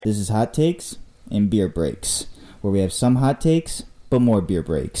This is Hot Takes and Beer Breaks, where we have some hot takes, but more beer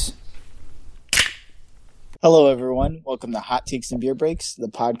breaks. Hello, everyone. Welcome to Hot Takes and Beer Breaks, the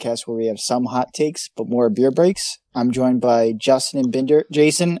podcast where we have some hot takes, but more beer breaks. I'm joined by Justin and Binder.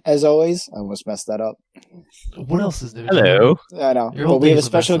 Jason, as always. I almost messed that up. What else is new? Hello. I know. But we have a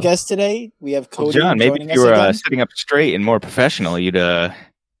special guest today. We have Cody John, maybe joining if you us were again. sitting up straight and more professional, you'd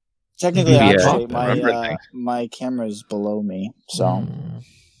Technically, maybe, actually, remember my camera's below me, so...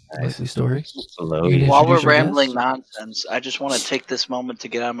 Nicely story. hello. While we're Introduce your rambling guest. nonsense, I just want to take this moment to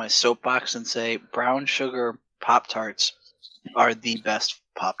get on my soapbox and say brown sugar Pop-Tarts are the best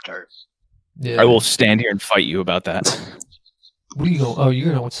Pop-Tart. Yeah. I will stand here and fight you about that. What are you going? Oh,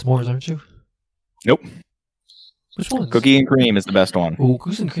 you're going with s'mores, aren't you? Nope. Which one? Cookie and cream is the best one. Oh,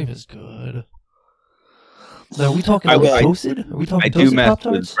 cookies and cream is good. Now, are we talking I- like I- toasted? Are we talking I do toasted mess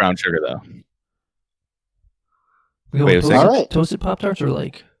Pop-Tarts? with brown sugar, though. We going Wait a with second. toasted, Alright. toasted Pop-Tarts or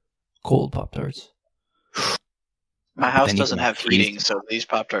like cold Pop-Tarts? My house then you doesn't can have freeze heating, so these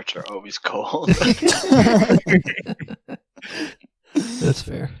Pop-Tarts are always cold. That's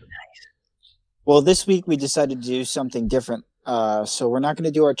fair. Well, this week we decided to do something different. So we're not going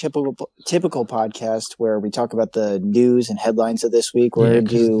to do our typical podcast where we talk about the news and headlines of this week. We're going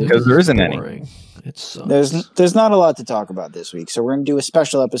to do... Because there isn't any. boring. It sucks. There's not a lot to talk about this week. So we're going to do a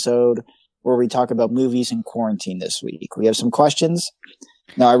special episode where we talk about movies in quarantine this week. We have some questions.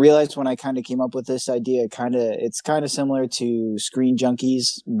 Now, I realized when I kind of came up with this idea, it's kind of similar to Screen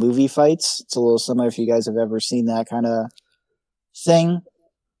Junkies movie fights. It's a little similar if you guys have ever seen that kind of thing.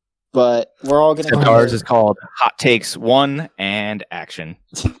 But we're all going Except ours is called Hot Takes 1 and Action.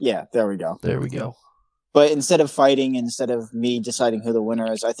 Yeah, there we go. There we go. But instead of fighting, instead of me deciding who the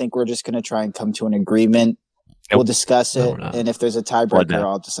winner is, I think we're just going to try and come to an agreement. Nope. We'll discuss No, it, we're not. and if there's a Blood tiebreaker, now.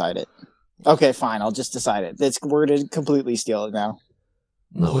 I'll decide it. Okay, fine. I'll just decide it. We're going to completely steal it now.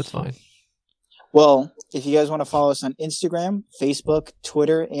 No, it's fine. Well, if you guys want to follow us on Instagram, Facebook,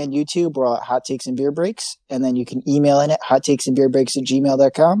 Twitter, and YouTube, we're all at Hot Takes and Beer Breaks. And then you can email in at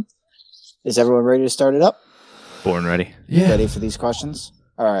hottakesandbeerbreaks@gmail.com. Is everyone ready to start it up? Born ready. Yeah. Ready for these questions?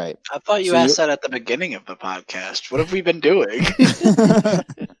 All right. I thought you So asked that at the beginning of the podcast. What have we been doing?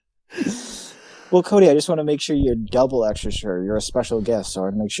 Well, Cody, I just want to make sure you're double extra sure. You're a special guest, so I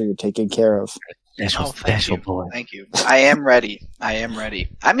want to make sure you're taken care of. Special, Oh, thank special you. boy. Thank you. I am ready.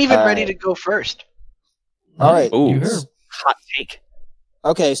 I'm even All ready right. to go first. All right. Ooh. You heard. Hot take.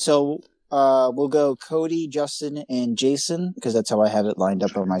 Okay, so we'll go Cody, Justin, and Jason, because that's how I have it lined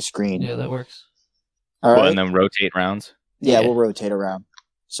up on my screen. Yeah, that works. All Well, right. and then rotate rounds. Yeah, Yeah. we'll rotate around.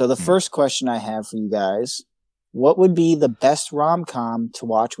 So the first question I have for you guys, what would be the best rom-com to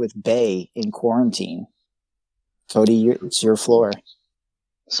watch with Bae in quarantine? Cody, it's your floor.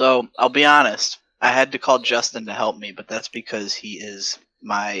 So I'll be honest. I had to call Justin to help me, but that's because he is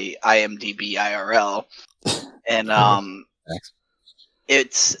my IMDb IRL, and Thanks.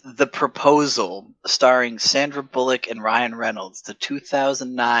 it's The Proposal, starring Sandra Bullock and Ryan Reynolds, the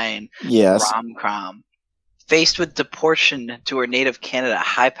 2009 Yes. rom-com. Faced with deportation to her native Canada,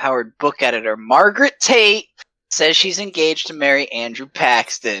 high-powered book editor Margaret Tate says she's engaged to marry Andrew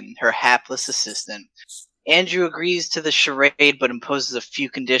Paxton, her hapless assistant. Andrew agrees to the charade, but imposes a few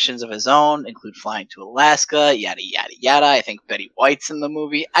conditions of his own, include flying to Alaska, yada yada yada. I think Betty White's in the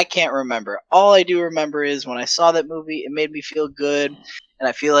movie. I can't remember. All I do remember is when I saw that movie, it made me feel good, and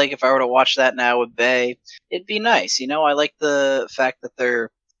I feel like if I were to watch that now with Bae, it'd be nice. You know, I like the fact that they're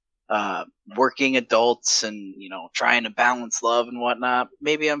working adults and, you know, trying to balance love and whatnot.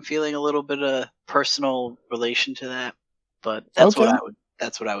 Maybe I'm feeling a little bit of personal relation to that, but that's Okay.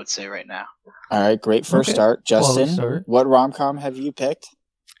 that's what I would say right now. All right, great first Okay. start. Quality Justin, start. what rom-com have you picked?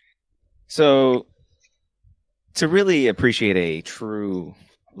 So, to really appreciate a true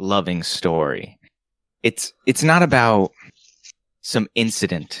loving story, it's not about some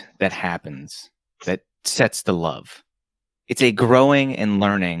incident that happens that sets the love. It's a growing and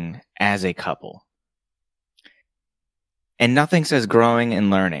learning as a couple. And nothing says growing and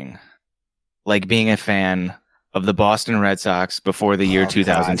learning like being a fan of the Boston Red Sox before the year Oh, God.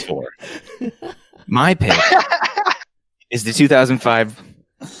 2004. My pick is the 2005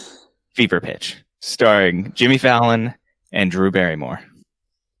 Fever Pitch, starring Jimmy Fallon and Drew Barrymore.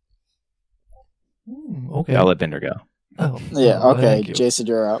 Okay. I'll let Binder go. Oh, Yeah, well, okay. thank you. Jason,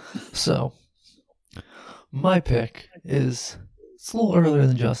 you're up. So, my pick is it's a little earlier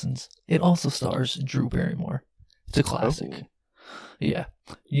than Justin's. It also stars Drew Barrymore. It's a classic. Oh. Yeah.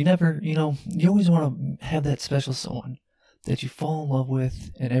 You always want to have that special someone that you fall in love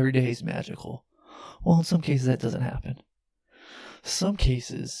with and every day is magical. Well, in some cases that doesn't happen. Some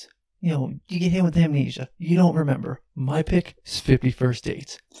cases you get hit with amnesia. You don't remember. My pick is 50 First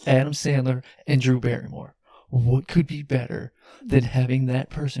Dates. Adam Sandler and Drew Barrymore. What could be better than having that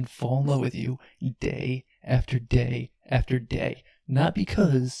person fall in love with you day after day after day? Not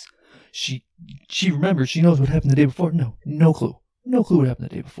because she remembers, she knows what happened the day before. No clue. No clue what happened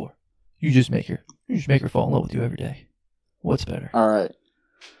the day before. You just make her fall in love with you every day. What's better? All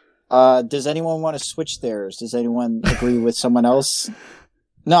right. Does anyone want to switch theirs? Does anyone agree with someone else?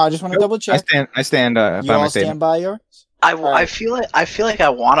 No, I just want to double check. I stand by You my all statement. stand by yours? I Alright. feel like I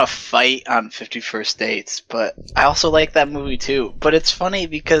want to fight on 50 First Dates, but I also like that movie too. But it's funny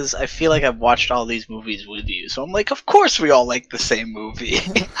because I feel like I've watched all these movies with you, so I'm like, of course we all like the same movie.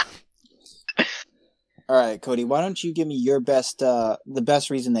 All right, Cody, why don't you give me your best, the best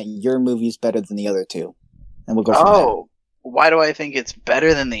reason that your movie is better than the other two? And we'll go from Oh, why do I think it's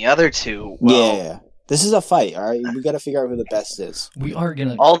better than the other two? there. Well, Yeah. This is a fight, all right? We got to figure out who the best is. We are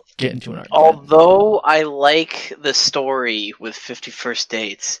going to al- get into an argument. although I like the story with 50 First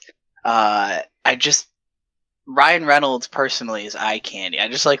Dates, I just Ryan Reynolds personally is eye candy. I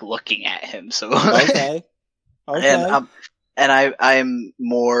just like looking at him. So Okay. Okay. and I'm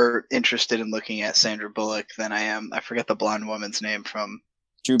more interested in looking at Sandra Bullock than I am. I forget the blonde woman's name from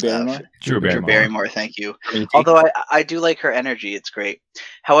Drew Barrymore? Drew Drew Barrymore. Thank you. E.T. Although I do like her energy, it's great.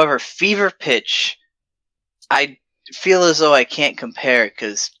 However, Fever Pitch, I feel as though I can't compare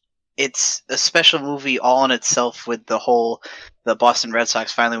because it's a special movie all in itself with the Boston Red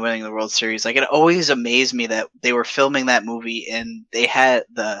Sox finally winning the World Series. Like, it always amazed me that they were filming that movie and they had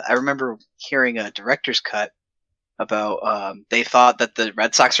I remember hearing a director's cut about they thought that the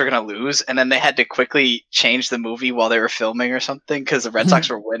Red Sox were going to lose, and then they had to quickly change the movie while they were filming or something because the Red Sox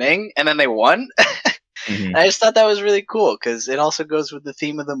were winning, and then they won. Mhm. I just thought that was really cool because it also goes with the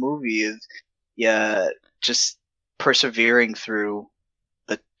theme of the movie is just persevering through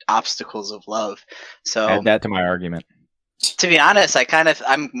the obstacles of love. So Add that to my argument. to be honest,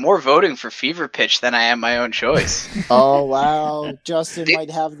 I'm more voting for Fever Pitch than I am my own choice. Oh, wow. Justin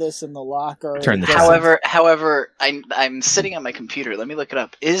might have this in the locker. Turn the Justin- However, I'm sitting on my computer. Let me look it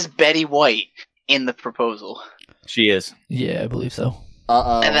up. Is Betty White in the proposal? She is. Yeah, I believe so.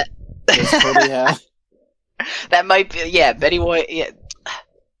 Uh-oh. And Does Cody have... that might be, yeah, Betty White. Yeah.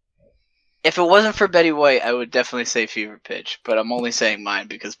 If it wasn't for Betty White, I would definitely say Fever Pitch. But I'm only saying mine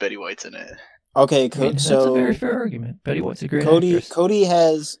because Betty White's in it. Okay, I mean, that's a so very fair argument. Betty White's a great actress. Cody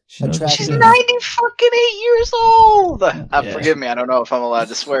has She knows what attracted... She's doing. 90 old. Yeah. Forgive me, I don't know if I'm allowed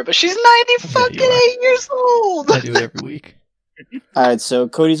to swear, but she's 90 Yeah, you are. years old. I do it every week. All right, so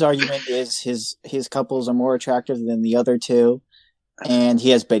Cody's argument is his couples are more attractive than the other two, and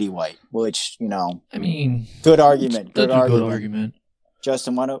he has Betty White, which, I mean, good argument. that's Good a argument. good argument.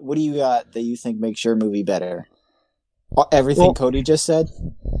 Justin, what do you got that you think makes your movie better? Everything Well- Cody just said?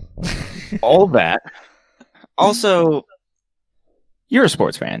 All that. Also, you're a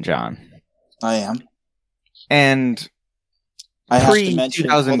sports fan, John. I am. And I have to Pre- mention,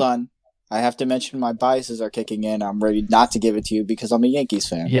 2000 hold on. I have to mention my biases are kicking in. I'm ready not to give it to you because I'm a Yankees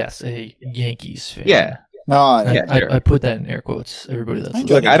fan. Yes, a Yankees fan. yeah, No, Yeah, sure. I put that in air quotes. Everybody that's I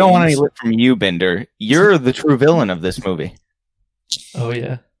listening. look, I don't want any lip from you, Bender. You're the true villain of this movie. Oh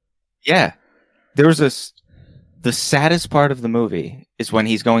yeah. Yeah. There was the saddest part of the movie is when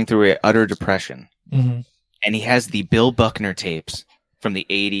he's going through an utter depression Mm-hmm. and he has the Bill Buckner tapes from the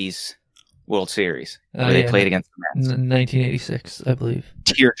 80s World Series where they yeah. played against the Mets. 1986, I believe.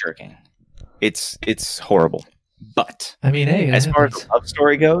 Tear jerking. It's horrible. But I mean, hey, as far as the love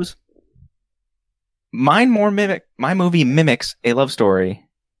story goes, my movie mimics a love story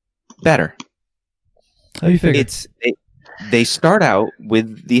better. how you figure? They start out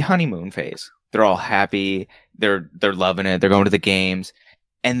with the honeymoon phase. They're all happy. They're loving it. They're going to the games,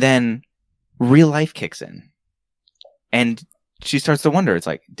 and then real life kicks in, and she starts to wonder. It's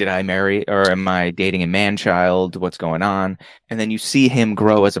like, did I marry or am I dating a man child? What's going on? And then you see him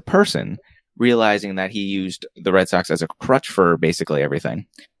grow as a person, realizing that he used the Red Sox as a crutch for basically everything.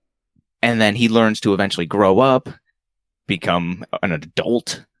 And then he learns to eventually grow up, become an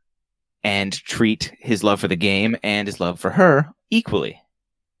adult, and treat his love for the game and his love for her equally.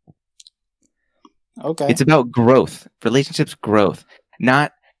 Okay. It's about growth, relationships growth,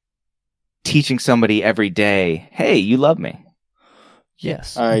 not teaching somebody every day, hey, you love me.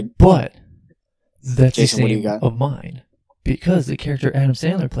 yes. All right. But that's Jason, the what do you same got? of mine. Because the character Adam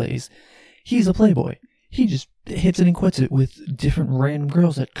Sandler plays, he's a playboy. He just hits it and quits it with different random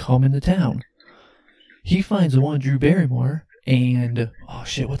girls that come into town. He finds the one Drew Barrymore, and oh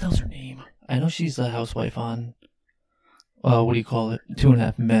shit, what the hell's her name? I know she's a housewife on what do you call it?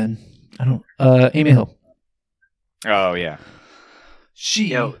 2.5 Men. I don't Amy Hill. Oh, yeah. She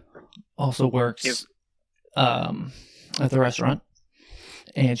Yo. also works at the restaurant,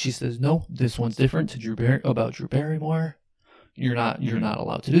 and she says, "No, this one's different to about Drew Barrymore. You're not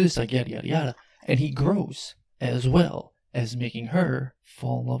allowed to do this." Like yada yada yada, and he grows as well as making her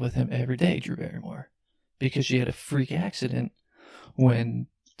fall in love with him every day, Drew Barrymore, because she had a freak accident when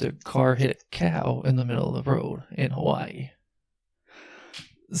the car hit a cow in the middle of the road in Hawaii.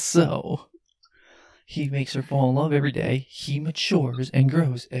 So he makes her fall in love every day. He matures and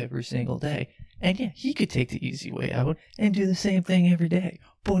grows every single day. And yeah, he could take the easy way out and do the same thing every day,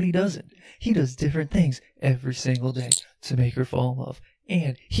 but he doesn't. He does different things every single day to make her fall in love.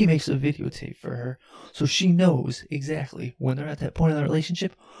 And he makes a videotape for her, so she knows exactly when they're at that point in the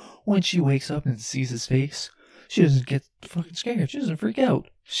relationship. When she wakes up and sees his face, she doesn't get fucking scared. She doesn't freak out.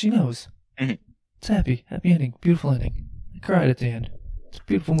 She knows. Mhm. It's happy ending, beautiful ending. I cried at the end. It's a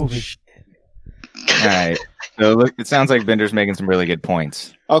beautiful movie. All right. So look, it sounds like Bender's making some really good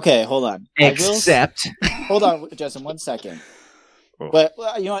points. Okay, hold on. Except, Hold on, Justin, 1 second. But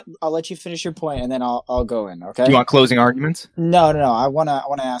you know what? I'll let you finish your point, and then I'll go in. Okay. do you want closing arguments? No. I wanna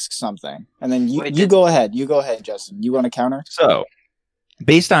ask something, and then you go ahead. You go ahead, Justin. You want to counter? So,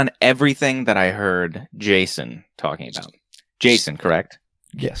 based on everything that I heard Jason talking about, Jason, correct?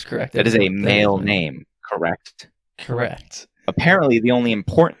 Yes, correct. That is a male name, correct? Correct. Apparently, the only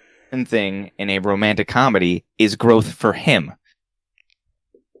important thing in a romantic comedy is growth for him.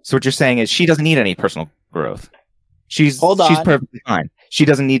 So what you're saying is she doesn't need any personal growth. She's perfectly fine. She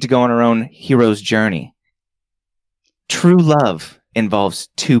doesn't need to go on her own hero's journey. True love involves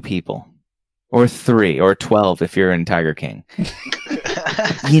 2 people, or 3, or 12 if you're in Tiger King.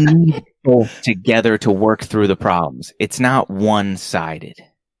 You need both together to work through the problems. It's not one-sided.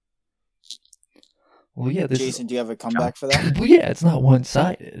 Well, yeah. Jason, do you have a comeback for that? Well, yeah, it's not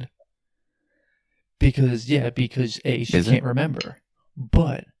one-sided. Because A, she can't remember,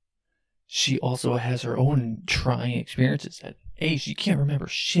 but she also has her own trying experiences. That A, she can't remember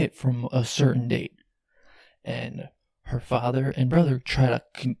shit from a certain date, and her father and brother try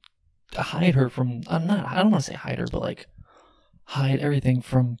to hide her from. I don't want to say hide her, but like hide everything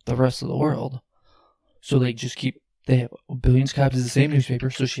from the rest of the world. So they have billions of copies of the same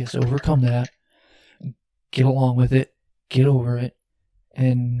newspaper, so she has to overcome that, get along with it, get over it,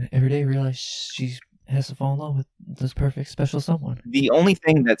 and every day realize she has to fall in love with this perfect special someone. The only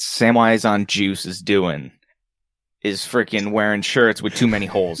thing that Samwise on Juice is doing is freaking wearing shirts with too many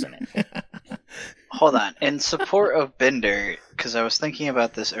holes in it. Hold on. In support of Bender, because I was thinking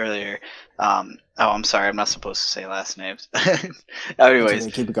about this earlier. I'm sorry, I'm not supposed to say last names. Anyways,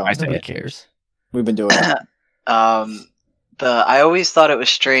 Okay, keep it going. Nobody cares. We've been doing it. I always thought it was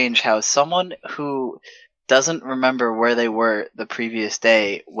strange how someone who doesn't remember where they were the previous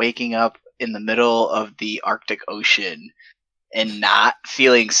day, waking up in the middle of the Arctic Ocean and not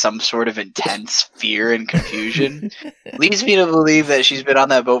feeling some sort of intense fear and confusion leads me to believe that she's been on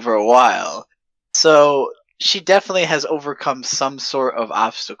that boat for a while. So she definitely has overcome some sort of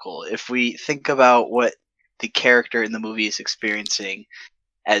obstacle. If we think about what the character in the movie is experiencing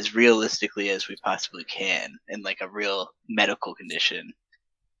as realistically as we possibly can in like a real medical condition.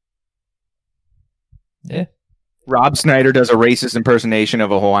 Yeah. Rob Schneider does a racist impersonation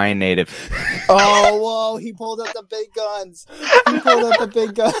of a Hawaiian native. Oh, whoa, he pulled up the big guns.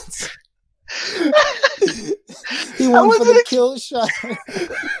 He went for the kill shot.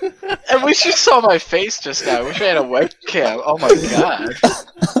 I wish you saw my face just now. I wish I had a webcam. Oh my god.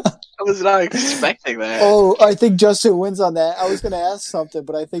 I was not expecting that. Oh, I think Justin wins on that. I was going to ask something,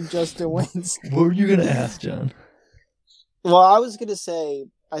 but I think Justin wins. What were you going to ask, John? Well, I was going to say,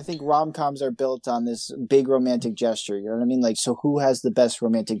 I think rom-coms are built on this big romantic gesture. You know what I mean? Like, so who has the best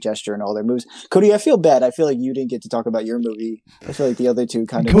romantic gesture in all their movies? Cody, I feel bad. I feel like you didn't get to talk about your movie. I feel like the other two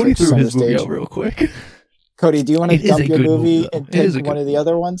kind of Cody took threw center his movie stage. out real quick. Cody, do you want to It is dump a your good movie movie, and though. It is a pick good one of the movie.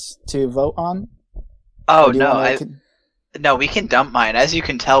 other ones to vote on? Oh Or do you no, wanna- no, we can dump mine. As you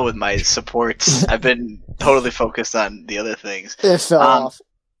can tell with my supports, I've been totally focused on the other things. It fell off.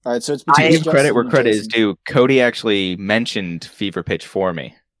 All right, so it's To between give Justin credit where and credit is Jason. due, Cody actually mentioned Fever Pitch for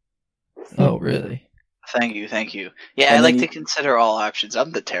me. Oh, really? Thank you. Yeah, And I like then to consider all options.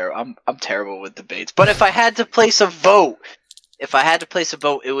 I'm terrible with debates. But if I had to place a vote,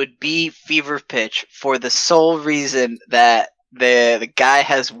 it would be Fever Pitch for the sole reason that the guy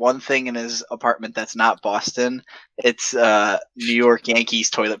has one thing in his apartment that's not Boston. It's New York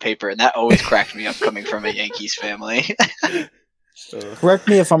Yankees toilet paper, and that always cracked me up coming from a Yankees family. Correct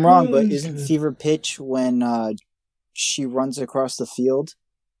me if I'm wrong, but Oh, isn't God. Fever Pitch when she runs across the field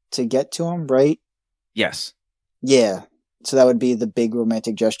to get to him, right? Yes. Yeah. So that would be the big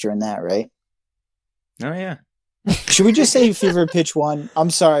romantic gesture in that, right? Oh, yeah. Should we just say Fever Pitch 1? I'm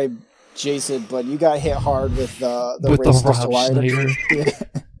sorry, Jason, but you got hit hard with the With the race to Rob Schneider.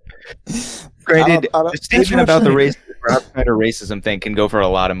 Granted, I don't- the statement Rob about the Schneider. Rob Schneider racism thing can go for a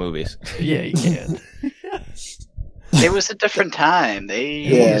lot of movies. Yeah, you can. It was a different time.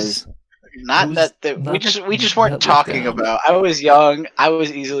 Yes. Not It was that the, not- we just not weren't looked talking down. about. I was young. I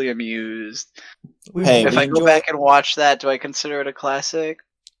was easily amused. Hey, If we I go enjoy- back and watch that, do I consider it a classic?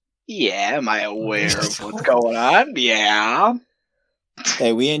 Yeah. Am I aware of what's going on? Yeah.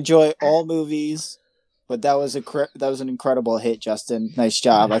 Hey, we enjoy all movies, but that was an incredible hit, Justin. Nice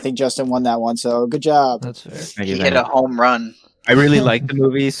job. I think Justin won that one, so good job. That's fair. Thank He you, hit thank a you. home run. I really like the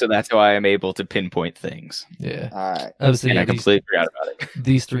movie, so that's why I'm able to pinpoint things. Yeah. All right. I was And I saying completely forgot about it.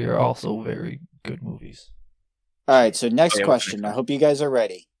 these three are also very good movies. All right, so next Oh, yeah, question. what's I hope you guys are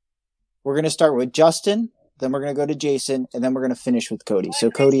ready. We're going to start with Justin, then we're going to go to Jason, and then we're going to finish with Cody. So,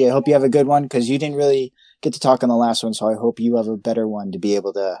 Cody, I hope you have a good one because you didn't really get to talk on the last one, so I hope you have a better one to be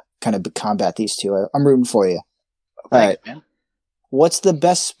able to kind of combat these two. I'm rooting for you. All right. Thanks, man. What's the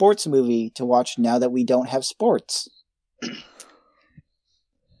best sports movie to watch now that we don't have sports?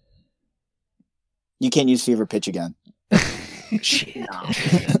 You can't use Fever Pitch again. Shit.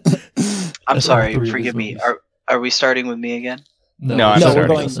 I'm That's sorry. all three of Forgive his me. movies. Are we starting with me again? No, I'm No, sorry. we're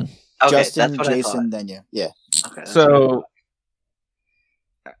going Justin. Okay, Justin, that's what I Jason, thought. then you. Yeah. Okay, that's So,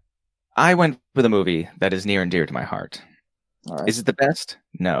 I went with a movie that is near and dear to my heart. All right. Is it the best?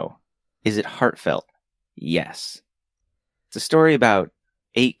 No. Is it heartfelt? Yes. It's a story about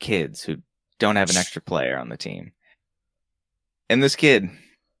 8 kids who don't have an extra player on the team. And this kid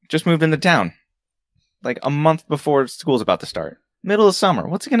just moved into town like a month before school's about to start. Middle of summer.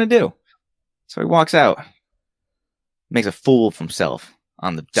 What's he going to do? So he walks out, makes a fool of himself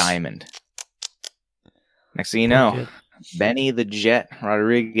on the diamond. Next thing you know, Poor Benny the Jet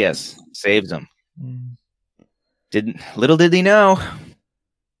Rodriguez saves him. kid. Little did he know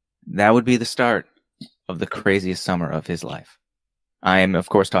that would be the start of the craziest summer of his life. I am, of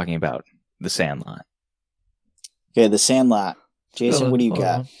course, talking about The Sandlot. Okay, The Sandlot. Jason, what do you Hold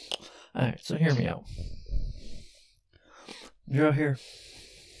got? on. All right, so hear me out. You're out here.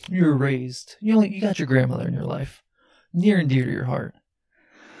 You were raised. You got your grandmother in your life, near and dear to your heart.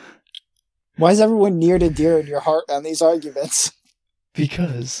 Why is everyone near to dear in your heart on these arguments?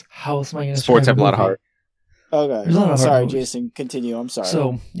 Because how else am I going to? Sports have a lot of heart. Okay. There's a lot of heart Sorry, movies. Jason. Continue. I'm sorry.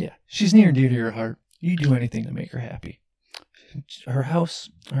 So yeah, she's near and dear to your heart. You do anything to make her happy. Her house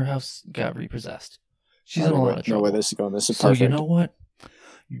got repossessed. She's in a lot of know trouble. where this is going. This is So perfect. you know what?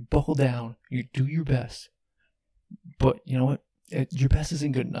 You buckle down. You do your best. But you know what? Your best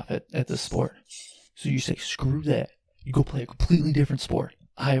isn't good enough at this sport. So you say, screw that. You go play a completely different sport.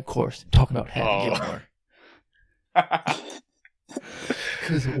 I, of course, am talking about Happy Gilmore.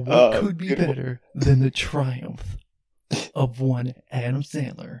 Because what could be better than the triumph of one Adam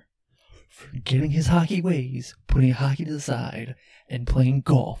Sandler forgetting his hockey ways, putting hockey to the side, and playing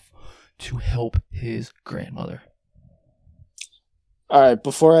golf to help his grandmother? All right.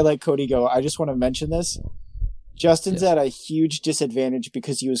 Before I let Cody go, I just want to mention this. Justin's Yes. at a huge disadvantage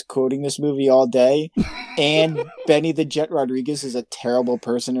because he was quoting this movie all day, and Benny the Jet Rodriguez is a terrible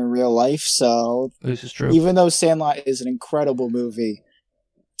person in real life. So This is true. even though Sandlot is an incredible movie,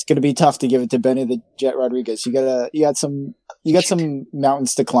 it's going to be tough to give it to Benny the Jet Rodriguez. You got some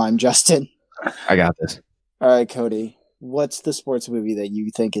mountains to climb, Justin. I got this. All right, Cody. What's the sports movie that you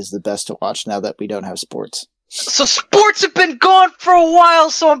think is the best to watch now that we don't have sports? So sports have been gone for a while,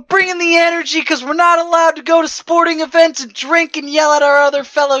 so I'm bringing the energy because we're not allowed to go to sporting events and drink and yell at our other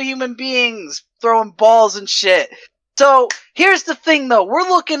fellow human beings, throwing balls and shit. So here's the thing, though. We're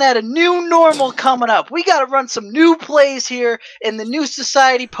looking at a new normal coming up. We got to run some new plays here in the new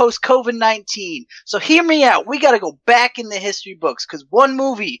society post COVID-19. So hear me out. We got to go back in the history books because one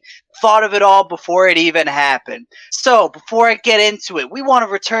movie thought of it all before it even happened. So before I get into it, we want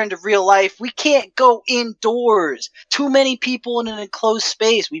to return to real life. We can't go indoors. Too many people in an enclosed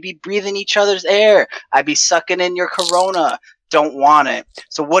space. We'd be breathing each other's air. I'd be sucking in your corona. Don't want it.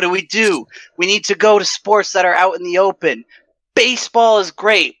 So what do? We need to go to sports that are out in the open. Baseball is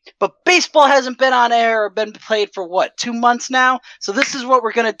great, but baseball hasn't been on air or been played for 2 months now? So this is what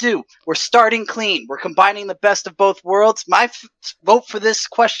we're going to do. We're starting clean. We're combining the best of both worlds. My vote for this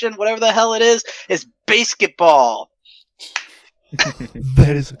question, whatever the hell it is basketball.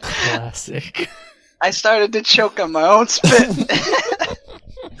 That is a classic. I started to choke on my own spit.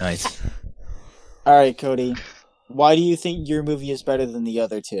 Nice. All right, Cody. Why do you think your movie is better than the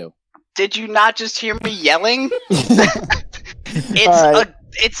other two? Did you not just hear me yelling? All right.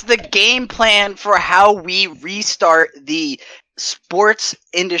 It's the game plan for how we restart the sports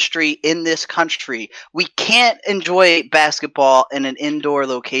industry in this country. We can't enjoy basketball in an indoor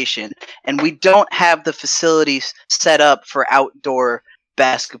location, and we don't have the facilities set up for outdoor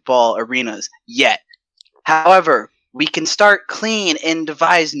basketball arenas yet. However, we can start clean and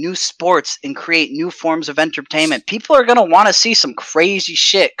devise new sports and create new forms of entertainment. People are going to want to see some crazy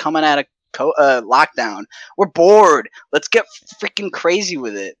shit coming out of lockdown. We're bored. Let's get freaking crazy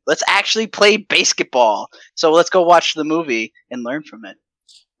with it. Let's actually play basketball. So let's go watch the movie and learn from it.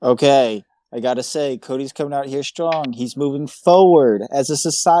 Okay, I gotta say, Cody's coming out here strong. He's moving forward as a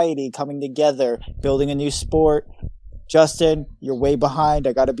society, coming together, building a new sport. Justin, you're way behind.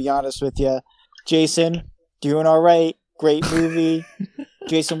 I gotta be honest with you. Jason, doing all right. Great movie.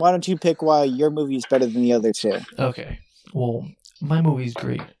 Jason, why don't you pick why your movie is better than the other two? Okay. Well, my movie's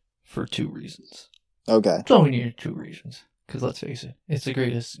great for 2 reasons. Okay. It's only needed 2 reasons. Because let's face it, it's the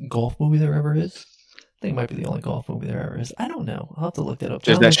greatest golf movie there ever is. I think it might be the only golf movie there ever is. I don't know. I'll have to look that up.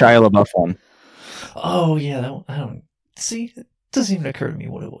 There's that Shia LaBeouf one. Oh, yeah. That one, I don't... See, it doesn't even occur to me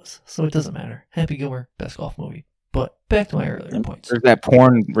what it was. So it doesn't matter. Happy Gilmore, best golf movie. But back to my earlier points. There's that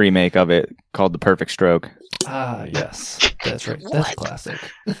porn remake of it called The Perfect Stroke. Ah, yes. That's right. That's a classic.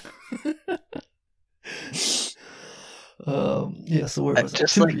 Yeah, so where was it?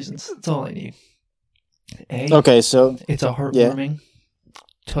 2 reasons. That's all I need. A, Okay, so it's a heartwarming,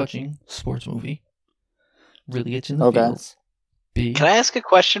 touching sports movie. Really gets you in the feels. B, Can I ask a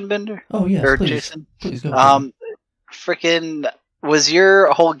question, Bender? oh yeah, Or please, Jason? please go. Freaking, was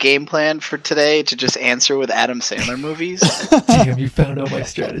your whole game plan for today to just answer with Adam Sandler movies? Damn, you found out my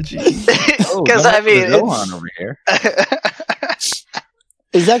strategy. Because I mean, Zohan over here.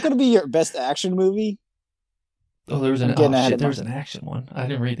 is that going to be your best action movie? Oh, there was an Getting ahead of there was an action one. I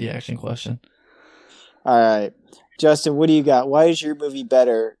didn't read the action question. All right. Justin, what do you got? Why is your movie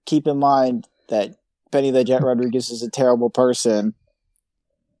better? Keep in mind that Benny the Jet Rodriguez is a terrible person.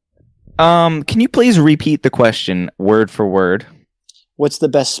 Can you please repeat the question word for word? What's the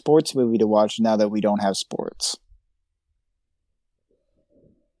best sports movie to watch now that we don't have sports?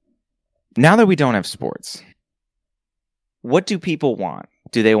 Now that we don't have sports, what do people want?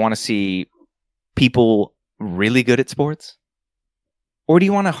 Do they want to see people really good at sports? Or do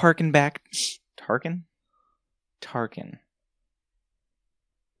you want to harken back... Harken.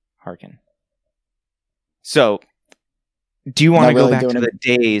 So, do you want to go back to the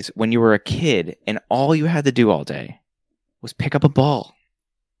days when you were a kid and all you had to do all day was pick up a ball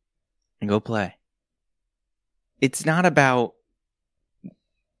and go play? It's not about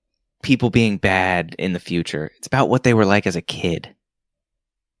people being bad in the future. It's about what they were like as a kid.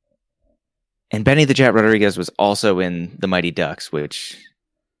 And Benny the Jet Rodriguez was also in The Mighty Ducks, which...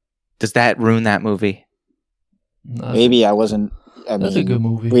 Does that ruin that movie? Maybe I wasn't... That's a good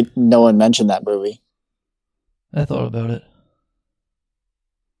movie. No one mentioned that movie. I thought about it.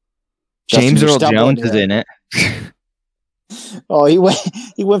 James Earl Jones is in it. Oh, he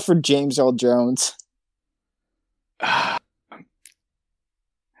went for James Earl Jones. I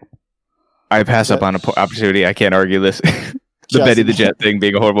pass up on an opportunity. I can't argue this. The Betty the Jet thing,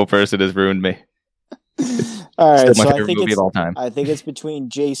 being a horrible person, has ruined me. All right, Still my so favorite movie of all time. I think it's between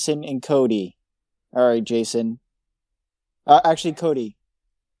Jason and Cody. All right, Jason. Actually, Cody.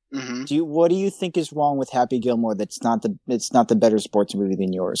 Mm-hmm. What do you think is wrong with Happy Gilmore? It's not the better sports movie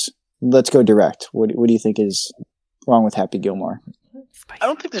than yours. Let's go direct. What do you think is wrong with Happy Gilmore? I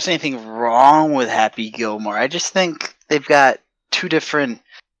don't think there's anything wrong with Happy Gilmore. I just think they've got 2 different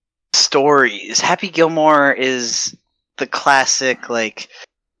stories. Happy Gilmore is the classic, like,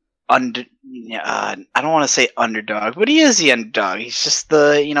 I don't want to say underdog, but he is the underdog. He's just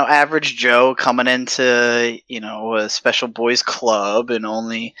the, average Joe coming into, a special boys club, and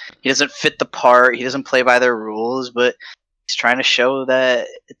he doesn't fit the part. He doesn't play by their rules, but he's trying to show that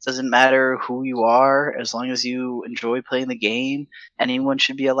it doesn't matter who you are, as long as you enjoy playing the game, anyone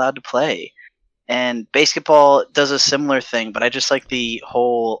should be allowed to play. And basketball does a similar thing, but I just like the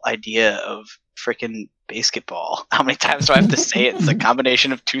whole idea of freaking basketball. How many times do I have to say it? It's a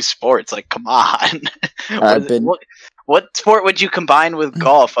combination of 2 sports. Like, come on. What sport would you combine with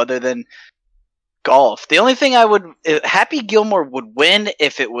golf other than golf? The only thing Happy Gilmore would win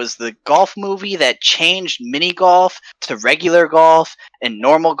if it was the golf movie that changed mini golf to regular golf and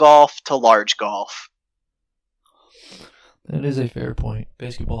normal golf to large golf. That is a fair point.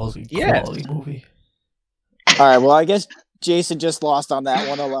 Basketball is a quality movie. All right, well, I guess Jason just lost on that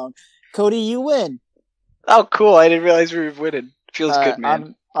one alone. Cody, you win. Oh, cool. I didn't realize we were winning. Feels good,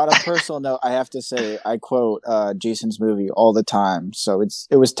 man. On a personal note, I have to say, I quote Jason's movie all the time, so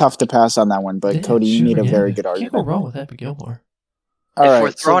it was tough to pass on that one, but Cody, you made a very good argument. Can't go wrong with Happy Gilmore. All if right,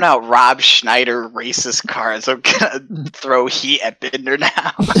 we're throwing out Rob Schneider racist cards, I'm gonna throw heat at Binder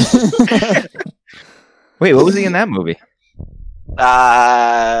now. Wait, what was he in that movie?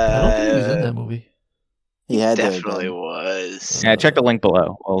 I don't think he was in that movie. He had to have Definitely been. was. Yeah, check the link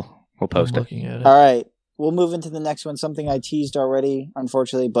below. We'll post I'm it. looking at it. All right, we'll move into the next one. Something I teased already,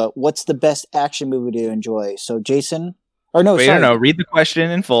 unfortunately. But what's the best action movie to enjoy? So, Jason, or no, Wait, sorry. no. Read the question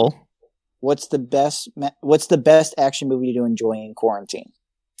in full. What's the best action movie to enjoy in quarantine?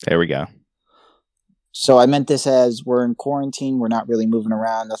 There we go. So I meant this as we're in quarantine, we're not really moving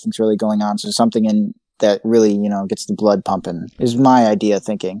around, nothing's really going on. So something in that really, gets the blood pumping is my idea of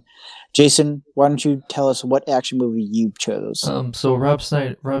thinking. Jason, why don't you tell us what action movie you chose? So Rob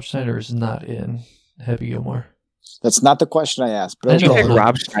Schneider is not in Happy Gilmore. That's not the question I asked. But I Did you know, pick but-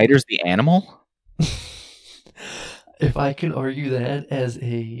 Rob Schneider's The Animal? If I could argue that as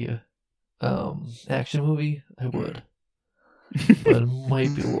a action movie, I would. But it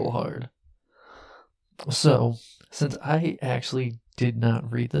might be a little hard. So, since I actually did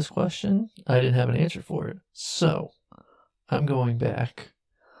not read this question, I didn't have an answer for it. So, I'm going back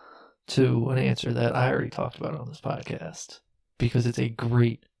to an answer that I already talked about on this podcast because it's a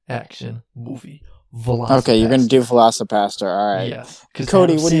great action movie. Okay, you're going to do Velocipaster. All right. Yes. Because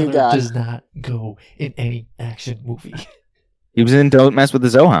Cody, what do you got? does not go in any action movie. He was in Don't Mess with the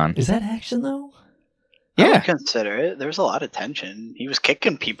Zohan. Is that action, though? I Yeah. would consider it. There was a lot of tension. He was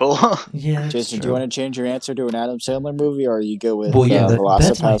kicking people. Yeah, that's Jason, do true. you want to change your answer to an Adam Sandler movie, or you go with Well, yeah, that's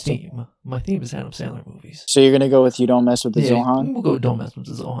my Velocipaster? theme. My theme is Adam Sandler movies. So you're going to go with You Don't Mess with the Yeah, Zohan? we'll go with Don't Mess with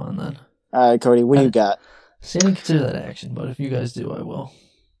the Zohan then. All right, Cody, what do you got? See, I didn't consider that action, but if you guys do, I will.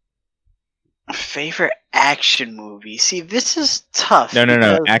 Favorite action movie? See, this is tough. No.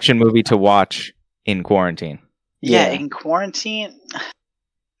 because- Action movie to watch in quarantine. Yeah, Yeah. in quarantine,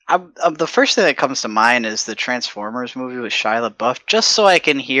 the first thing that comes to mind is the Transformers movie with Shia LaBeouf, just so I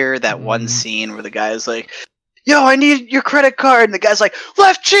can hear that one scene where the guy is like, "Yo, I need your credit card," and the guy's like,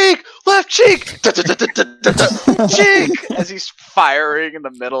 left cheek, cheek," as he's firing in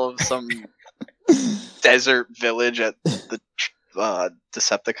the middle of some desert village at the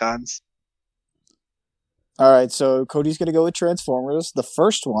Decepticons. All right, so Cody's going to go with Transformers, the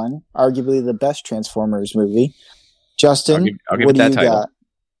first one, arguably the best Transformers movie. Justin, I'll give what it do that you title. got?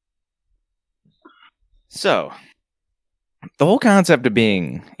 So, the whole concept of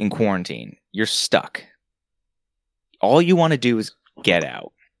being in quarantine, you're stuck. All you want to do is get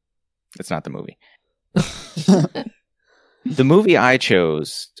out. That's not the movie. The movie I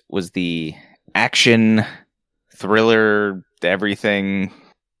chose was the action thriller, everything,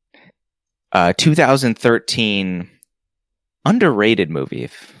 2013 underrated movie,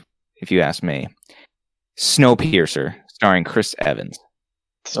 if you ask me. Snowpiercer, starring Chris Evans.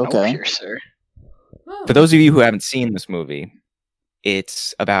 Okay. Snowpiercer. For those of you who haven't seen this movie,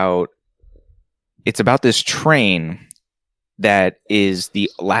 it's about this train that is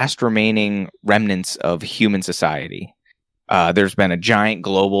the last remaining remnants of human society. There's been a giant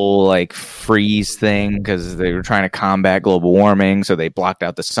global freeze thing because they were trying to combat global warming, so they blocked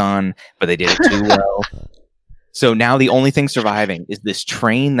out the sun, but they did it too well. So now the only thing surviving is this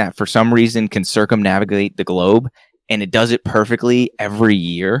train that for some reason can circumnavigate the globe, and it does it perfectly every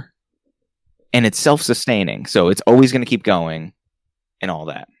year. And it's self-sustaining, so it's always going to keep going and all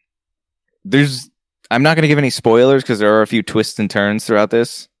that. I'm not going to give any spoilers because there are a few twists and turns throughout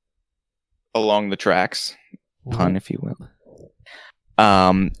this along the tracks. Pun, if you will.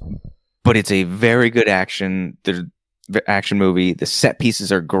 But it's a very good action movie. The set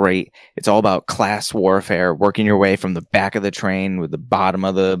pieces are great. It's all about class warfare, working your way from the back of the train with the bottom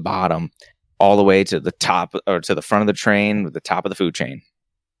of the bottom all the way to the top or to the front of the train with the top of the food chain.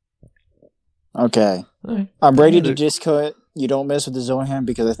 Okay. All right. I'm ready to just cut You Don't Mess with the Zohan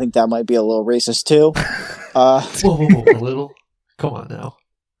because I think that might be a little racist too. Whoa, a little? Come on now.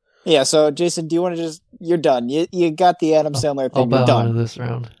 Yeah, so Jason, do you want to you're done. You got the Adam Sandler I'll thing, you're bow out of done. this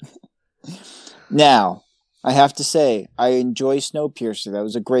round. Now, I have to say, I enjoy Snowpiercer. That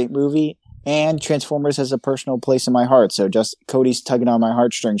was a great movie, and Transformers has a personal place in my heart, so just Cody's tugging on my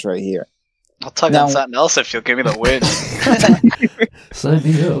heartstrings right here. I'll tug Now- on something else if you'll give me the win. Sign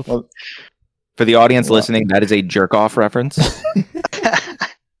me up. Well, For the audience Well- listening, that is a jerk-off reference.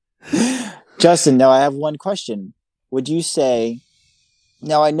 Justin, now I have one question. Would you say...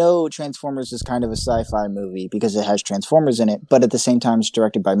 Now, I know Transformers is kind of a sci-fi movie because it has Transformers in it, but at the same time, it's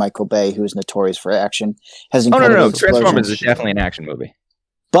directed by Michael Bay, who is notorious for action. Has Oh, no. incredible Transformers explosions. is definitely an action movie.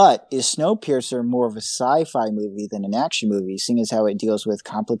 But is Snowpiercer more of a sci-fi movie than an action movie, seeing as how it deals with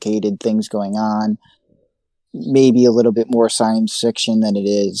complicated things going on, maybe a little bit more science fiction than it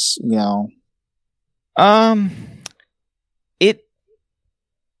is,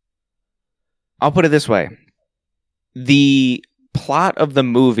 I'll put it this way. The plot of the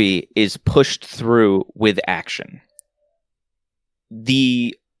movie is pushed through with action.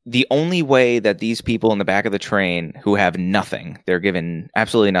 The only way that these people in the back of the train who have nothing, they're given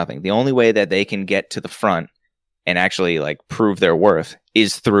absolutely nothing. The only way that they can get to the front and actually like prove their worth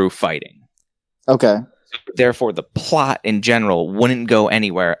is through fighting. Okay. Therefore, the plot in general wouldn't go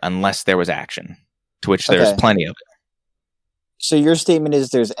anywhere unless there was action, to which there's plenty of it. So your statement is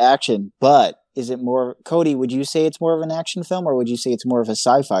there's action, but is it more, Cody, would you say it's more of an action film or would you say it's more of a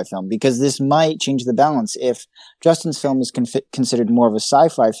sci-fi film? Because this might change the balance. If Justin's film is considered more of a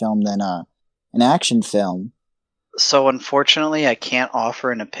sci-fi film than an action film. So unfortunately, I can't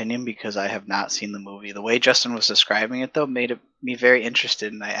offer an opinion because I have not seen the movie. The way Justin was describing it, though, made me very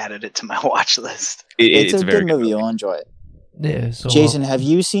interested, and I added it to my watch list. It's a good movie. You'll enjoy it. Yeah. So, Jason, have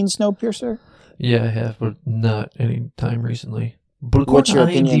you seen Snowpiercer? Yeah, I have, but not any time recently. But What's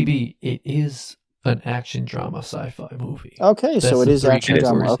according your to opinion? IMDb, it is an action drama sci-fi movie. Okay, That's so it the is three action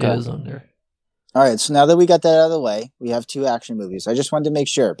drama. categories Okay. it is under. All right, so now that we got that out of the way, we have 2 action movies. I just wanted to make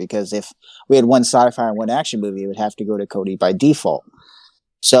sure, because if we had 1 sci-fi and 1 action movie, it would have to go to Cody by default.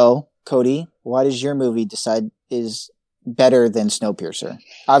 So, Cody, why does your movie decide is better than Snowpiercer?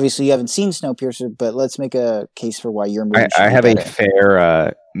 Obviously, you haven't seen Snowpiercer, but let's make a case for why your movie should I be have better. a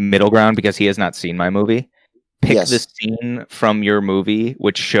fair middle ground because he has not seen my movie. Pick Yes. the scene from your movie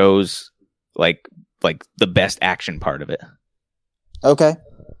which shows like the best action part of it. Okay.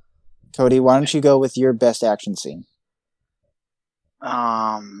 Cody, why don't you go with your best action scene?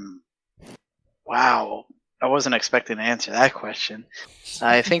 Wow. I wasn't expecting to answer that question.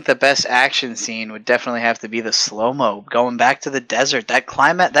 I think the best action scene would definitely have to be the slow-mo going back to the desert.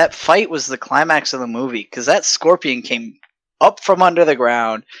 That fight was the climax of the movie because that scorpion came up from under the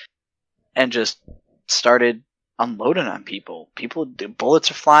ground and just started unloading on people.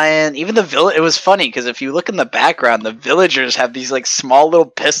 Bullets are flying. Even the village. It was funny because if you look in the background, the villagers have these like small little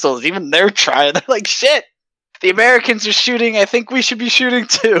pistols. Even they're trying. They're like, shit. The Americans are shooting. I think we should be shooting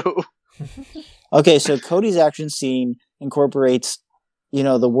too. Okay, so Cody's action scene incorporates,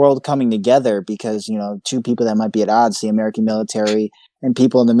 the world coming together because, 2 people that might be at odds, the American military and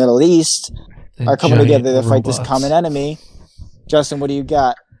people in the Middle East, And are coming giant together to fight this robots. common enemy. Justin, what do you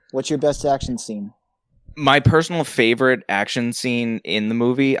got? What's your best action scene? My personal favorite action scene in the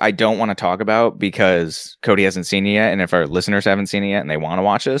movie, I don't want to talk about because Cody hasn't seen it yet, and if our listeners haven't seen it yet and they want to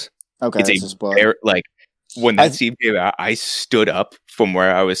watch this, Okay, it's that's a spoiler. when that scene came out, I stood up from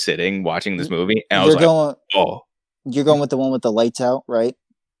where I was sitting watching this movie, and I was You're going with the one with the lights out, right?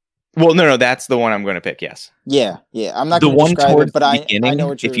 Well, no, that's the one I'm going to pick. Yes, Yeah. I'm not the going to one describe towards it, but the I beginning. know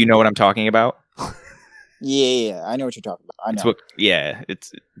what you're. If you know what I'm talking about, Yeah, I know what you're talking about. I know.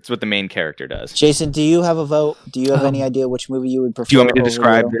 It's what the main character does. Jason, do you have a vote? Do you have any idea which movie you would prefer? Do you want me to over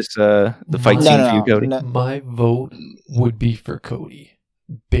describe the- this the fight No, scene no, for you, no, Cody? no. My vote would be for Cody,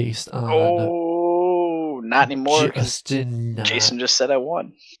 based on Not anymore. 'cause Justin. Jason just said I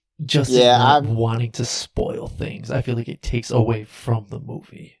won. Justin Yeah, not I'm- wanting to spoil things. I feel like it takes away from the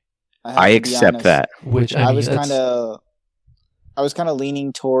movie. have I to be accept honest. that. Which I I mean, was that's- kind of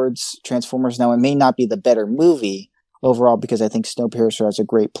leaning towards Transformers. Now, it may not be the better movie overall because I think Snowpiercer has a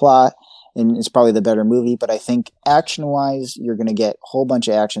great plot and it's probably the better movie. But I think action-wise, you're going to get a whole bunch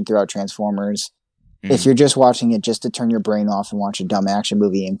of action throughout Transformers. If you're just watching it just to turn your brain off and watch a dumb action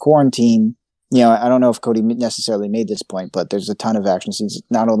movie in quarantine, I don't know if Cody necessarily made this point, but there's a ton of action scenes.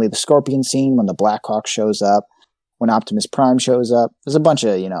 Not only the Scorpion scene when the Blackhawk shows up, when Optimus Prime shows up, there's a bunch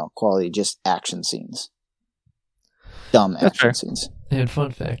of quality just action scenes, dumb That's action fair. scenes. And fun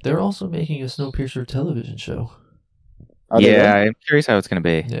fact, they're also making a Snowpiercer television show. Are they Yeah, really? I'm curious how it's going to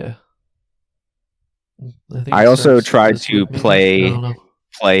be. Yeah. think I it also starts tried this to week, maybe? play- I don't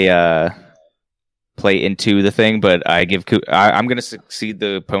know. play into the thing, but I'm going to succeed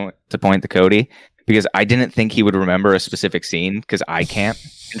to point to Cody because I didn't think he would remember a specific scene because I can't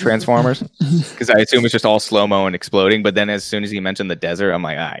in Transformers because I assume it's just all slow mo and exploding. But then as soon as he mentioned the desert, I'm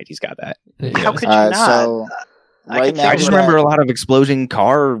like, all right, he's got that. Yeah. How could you not? So I right could now I think just we're remember at- a lot of explosion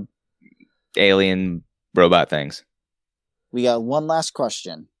car alien robot things. we got one last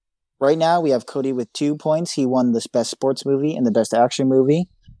question. Right now we have Cody with 2 points. He won this best sports movie and the best action movie,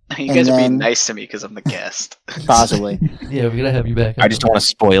 You And guys are being then- nice to me because I'm the guest. possibly. Yeah, we gotta have you back. I just don't want to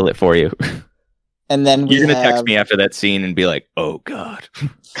spoil it for you. And then we You're going to have text me after that scene and be like, oh, God.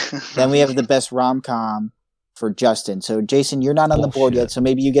 then we have the best rom-com for Justin. So Jason, you're not on the board Bullshit. yet, so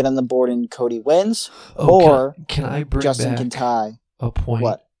maybe you get on the board and Cody wins, Oh, or can I bring Justin back can tie. a point?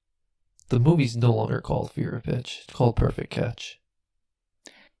 What? The movie's no longer called Fear of Pitch. It's called Perfect Catch.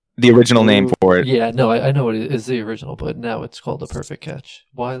 the original name for it. Yeah, no, I know it is the original, but now it's called The Perfect Catch.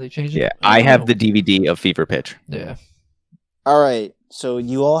 Why they changed it? Yeah, I I don't have know. the DVD of Fever Pitch. Yeah. All right. So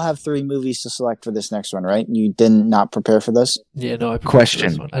you all have 3 movies to select for this next one, right? You didn't not prepare for this? Yeah, no, I prepared for Question.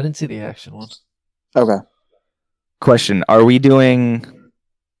 this one. I didn't see the action one. Okay. Question: are we doing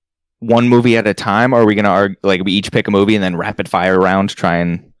one movie at a time, or are we gonna like we each pick a movie and then rapid fire round try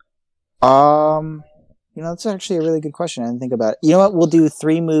and? That's actually a really good question. I didn't think about it. You know what? We'll do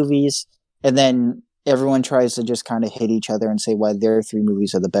 3 movies, and then everyone tries to just kind of hit each other and say why their 3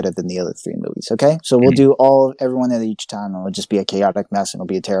 movies are the better than the other 3 movies. Okay, so we'll do everyone at each time, and it'll just be a chaotic mess, and it'll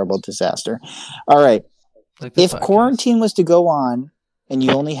be a terrible disaster. All right. Like this If podcast. quarantine was to go on, and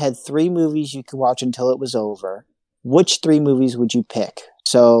you only had 3 movies you could watch until it was over, which 3 movies would you pick?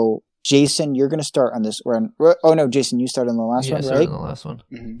 So, Jason, you're going to start on this one. Oh no, Jason, you start on the last yeah, one, started right? on the last one,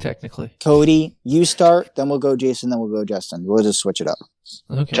 Mhm. technically. Cody, you start, then we'll go Jason, then we'll go Justin. We'll just switch it up.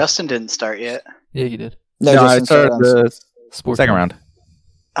 Okay. Justin didn't start yet. Yeah, you did. No, I Justin started on- the Sports second round.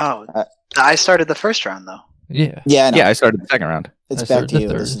 Oh, I started the first round though. Yeah. Yeah, I know. Yeah, I started the second round. It's I back started to the you.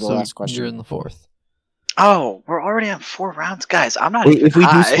 third, This is the so last question. You're in the 4th. Oh, we're already on 4 rounds, guys. I'm not Wait, even if we do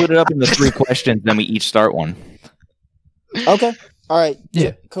high. split it up into 3 questions, then we each start one. Okay. All right.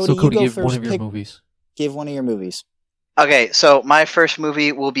 Yeah. Cody, so Cody, you go give first. one of your Pick- movies. Give one of your movies. Okay, so my first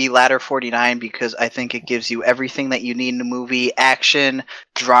movie will be Ladder 49 because I think it gives you everything that you need in a movie: action,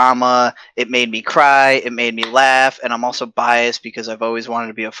 drama. It made me cry, it made me laugh, and I'm also biased because I've always wanted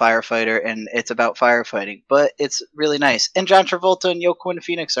to be a firefighter, and it's about firefighting. But it's really nice, and John Travolta and Joaquin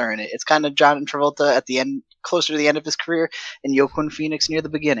Phoenix are in it. It's kind of John Travolta at the end, closer to the end of his career, and Joaquin Phoenix near the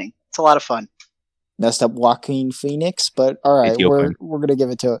beginning. It's a lot of fun. Messed up Joaquin Phoenix, but all right, It's Joaquin. we're gonna give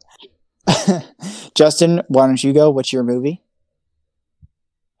it to it. Justin, why don't you go? What's your movie?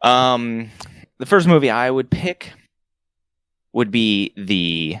 The first movie I would pick would be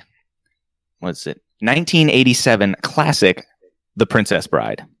the 1987 classic, The Princess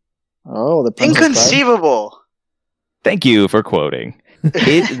Bride. Oh, the Princess Bride. Inconceivable. Thank you for quoting.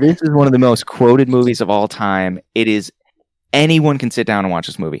 This is one of the most quoted movies of all time. It is anyone can sit down and watch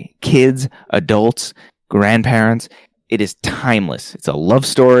this movie. Kids, adults, grandparents. It is timeless. It's a love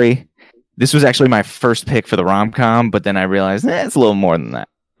story. This was actually my first pick for the rom-com, but then I realized it's a little more than that.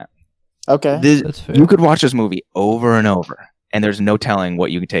 Okay. That's fair. You could watch this movie over and over, and there's no telling what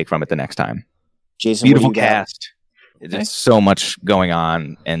you can take from it the next time. Jason, Beautiful what do you got? cast. There's so much going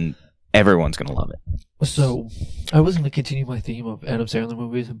on, and everyone's going to love it. So, I was going to continue my theme of Adam Sandler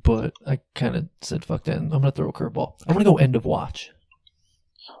movies, but I kind of said, fuck that. I'm going to throw a curveball. I'm going to go End of Watch.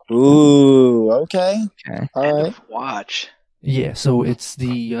 Ooh, okay. Okay. All End right. of Watch. Yeah, so it's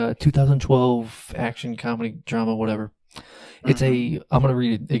the 2012 action comedy drama, whatever. It's I'm going to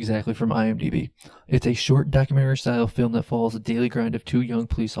read it exactly from IMDb. It's a short documentary style film that follows the daily grind of 2 young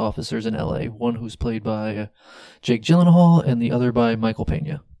police officers in LA, one who's played by Jake Gyllenhaal and the other by Michael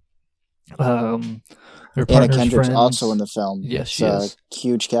Pena. Their Anna partners, Kendrick's friends. also in the film. Yes, It's she is. a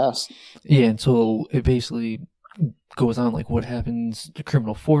huge cast. Yeah, and so it basically goes on like what happens to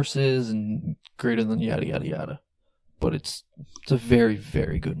criminal forces and greater than yada yada yada. But it's a very,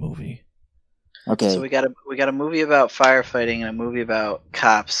 very good movie. Okay. So we got a movie about firefighting and a movie about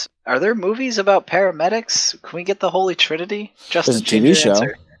cops. Are there movies about paramedics? Can we get the Holy Trinity? Justin, There's a change TV your show.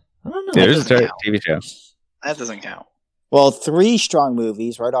 answer. I don't know. There's doesn't a count. TV show. That doesn't count. Well, 3 strong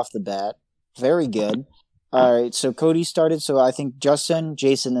movies right off the bat. Very good. All right. So Cody started. So I think Justin,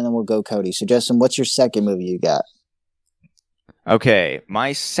 Jason, and then we'll go Cody. So Justin, what's your second movie you got? Okay,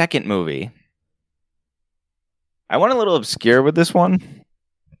 my second movie. I went a little obscure with this one.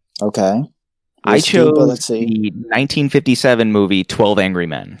 Okay. I Risky, chose but let's see. the 1957 movie 12 Angry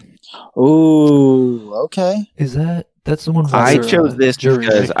Men. Ooh, okay. Is that's the one where I chose this jury,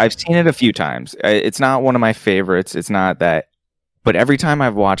 because right? I've seen it a few times. It's not one of my favorites. It's not that. But every time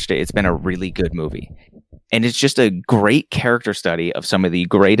I've watched it, it's been a really good movie. And it's just a great character study of some of the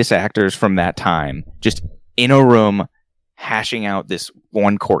greatest actors from that time, just in a room hashing out this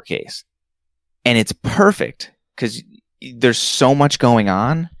one court case. And it's perfect because there's so much going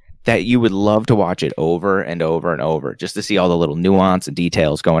on that you would love to watch it over and over and over just to see all the little nuance and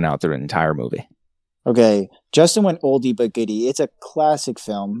details going out through an entire movie. Okay. Justin went oldie but goodie. It's a classic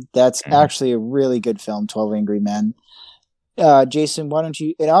film. That's actually a really good film, 12 Angry Men. Jason, why don't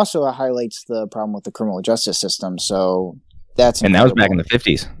you... It also highlights the problem with the criminal justice system, so that's... And that was back in incredible.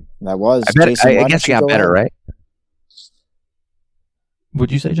 the 50s. That was. I bet. Jason, I why guess don't it you got go better, ahead? right?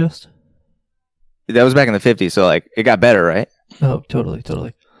 Would you say just? That was back in the 50s, so like it got better, right? Oh, totally. All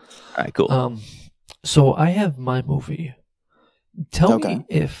right, cool. So I have my movie. Tell Okay. me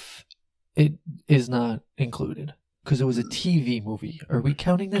if it is not included. because it was a TV movie. Are we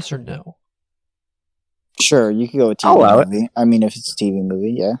counting this or no? Sure, you could go with I'll allow TV it. movie. I mean, if it's a TV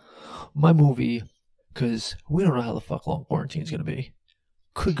movie, yeah. My movie, because we don't know how the fuck long quarantine's gonna be.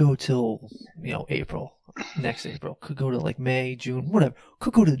 Could go till April, next April. Could go to like May, June, whatever.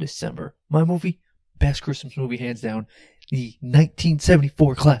 Could go to December. My movie, best Christmas movie hands down, the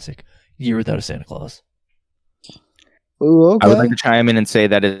 1974 classic, Year Without a Santa Claus. Ooh, okay. I would like to chime in and say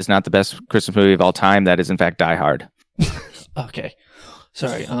that it is not the best Christmas movie of all time. That is, in fact, Die Hard. Okay,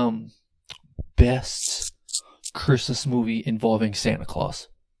 sorry. Best Christmas movie involving Santa Claus.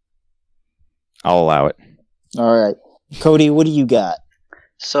 I'll allow it. All right. Cody, what do you got?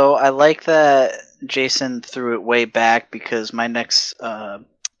 So I like that Jason threw it way back because my next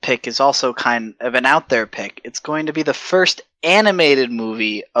pick is also kind of an out there pick. It's going to be the first animated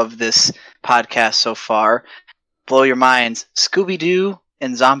movie of this podcast so far. Blow your minds. Scooby-Doo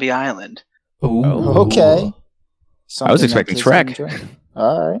and Zombie Island. Ooh. Okay. I was Something expecting that Shrek. kids enjoy.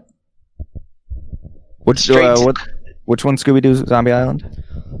 All right. Which one? Scooby-Doo Zombie Island?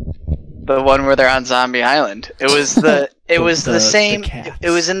 The one where they're on Zombie Island. It was the same. cats.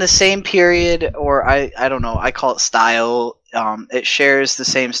 It was in the same period, or I don't know. I call it style. It shares the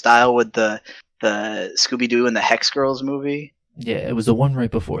same style with the Scooby-Doo and the Hex Girls movie. Yeah, it was the one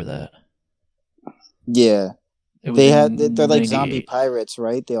right before that. Yeah. It was They're in like 98. zombie pirates,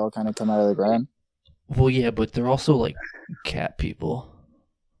 right? They all kind of come out of the ground. Well, yeah, but they're also like cat people.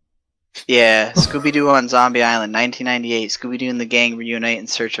 Yeah, Scooby-Doo on Zombie Island, 1998. Scooby-Doo and the gang reunite in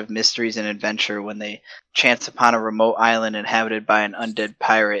search of mysteries and adventure when they chance upon a remote island inhabited by an undead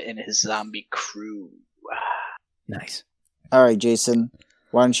pirate and his zombie crew. Nice. All right, Jason.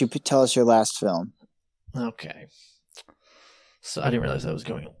 Why don't you tell us your last film? Okay. So I didn't realize I was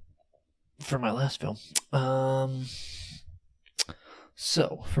going for my last film.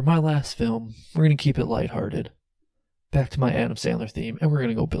 So for my last film, we're gonna keep it lighthearted. Back to my Adam Sandler theme, and we're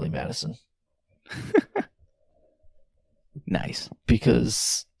gonna go Billy Madison. Nice.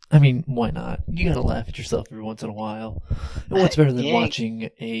 Because, I mean, why not? You gotta laugh at yourself every once in a while. And what's better than Yeah. watching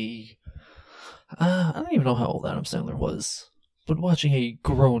I don't even know how old Adam Sandler was, but watching a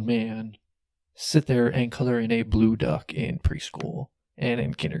grown man sit there and color in a blue duck in preschool and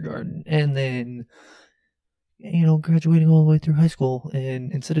in kindergarten, and then, graduating all the way through high school,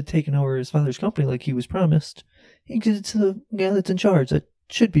 and instead of taking over his father's company like he was promised, he gives it to the guy that's in charge that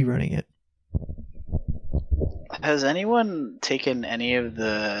should be running it. Has anyone taken any of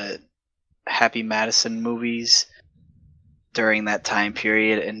the Happy Madison movies during that time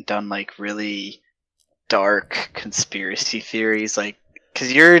period and done like really dark conspiracy theories? Like,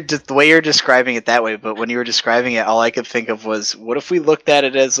 because the way you're describing it that way, but when you were describing it, all I could think of was, what if we looked at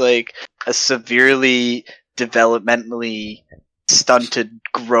it as like a severely developmentally stunted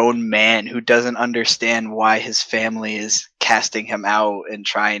grown man who doesn't understand why his family is casting him out and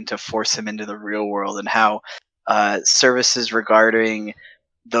trying to force him into the real world, and how services regarding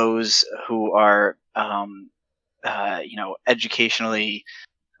those who are educationally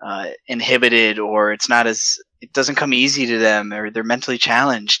inhibited, or it doesn't come easy to them, or they're mentally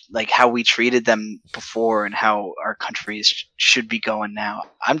challenged, like how we treated them before and how our countries should be going now.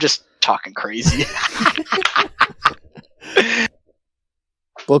 I'm just talking crazy.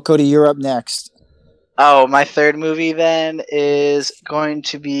 Well, Cody, you're up next. Oh, my third movie then is going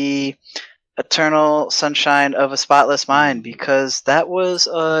to be Eternal Sunshine of a Spotless Mind, because that was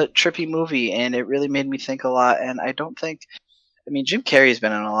a trippy movie and it really made me think a lot. And Jim Carrey's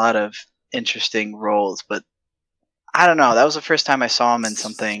been in a lot of interesting roles, but I don't know. That was the first time I saw him in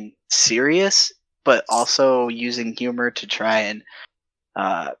something serious, but also using humor to try and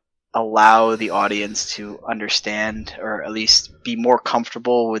allow the audience to understand, or at least be more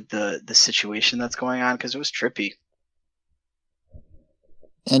comfortable with the situation that's going on, because it was trippy.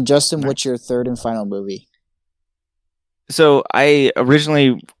 And Justin, what's your third and final movie? So I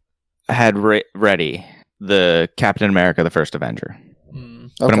originally had ready the Captain America: The First Avenger,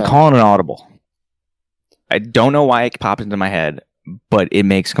 but I'm calling an audible. I don't know why it popped into my head, but it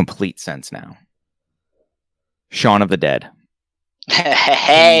makes complete sense now. Shaun of the Dead.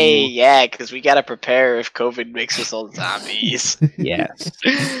 Hey, yeah, because we gotta prepare if COVID makes us all zombies. Yes.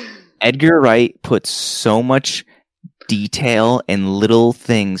 Edgar Wright puts so much detail and little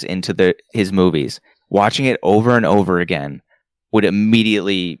things into his movies. Watching it over and over again would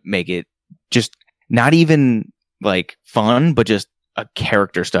immediately make it just not even like fun, but just a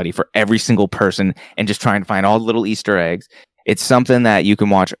character study for every single person, and just trying to find all the little Easter eggs. It's something that you can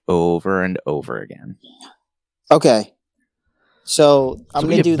watch over and over again. Okay. So I'm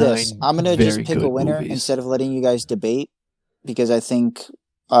we going to have do this. 9 I'm going to just very pick a good winner movies. instead of letting you guys debate, because I think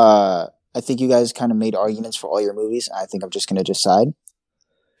I think you guys kind of made arguments for all your movies. I think I'm just going to decide.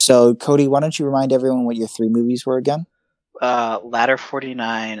 So, Cody, why don't you remind everyone what your 3 movies were again? Ladder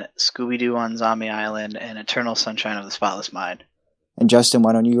 49, Scooby-Doo on Zombie Island, and Eternal Sunshine of the Spotless Mind. And Justin,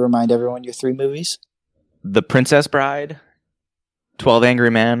 why don't you remind everyone your 3 movies? The Princess Bride, 12 Angry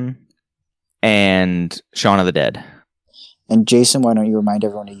Men, and Shaun of the Dead. And Jason, why don't you remind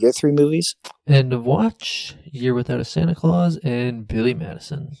everyone of your 3 movies? End of Watch, Year Without a Santa Claus, and Billy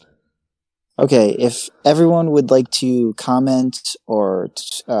Madison. Okay, if everyone would like to comment or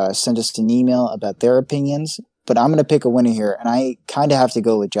send us an email about their opinions, but I'm going to pick a winner here, and I kind of have to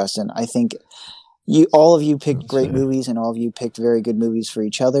go with Justin. I think all of you picked great movies, and all of you picked very good movies for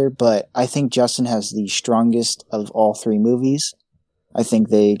each other, but I think Justin has the strongest of all 3 movies. I think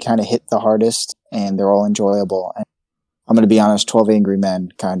they kind of hit the hardest, and they're all enjoyable. And I'm going to be honest, 12 Angry Men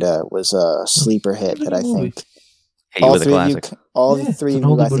kind of was a sleeper hit that I think all 3 of you, three of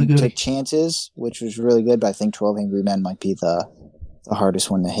you I think took chances, which was really good, but I think 12 Angry Men might be the hardest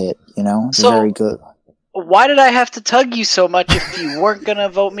one to hit, you know? It's very good. Why did I have to tug you so much if you weren't going to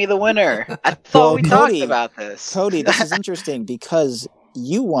vote me the winner? I thought we talked about this. Cody, this is interesting because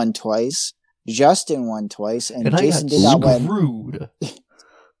you won twice, Justin won twice, and Jason did not win.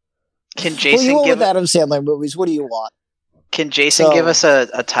 Can Jason you went with Adam Sandler movies. What do you want? Can Jason give us a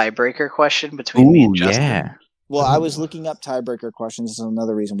tiebreaker question between me and Justin? Yeah. Well, I was looking up tiebreaker questions. This is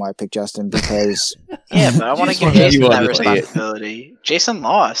another reason why I picked Justin, because... Yeah, but I want to give Jason that responsibility. Jason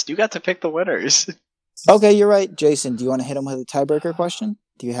lost. You got to pick the winners. Okay, you're right. Jason, do you want to hit him with a tiebreaker question?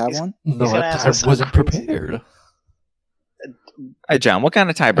 Do you have one? No, I wasn't prepared. Hey, John, what kind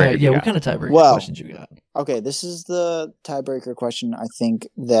of tiebreaker what kind of tiebreaker questions you got? Okay, this is the tiebreaker question I think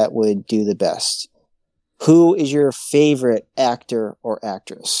that would do the best. Who is your favorite actor or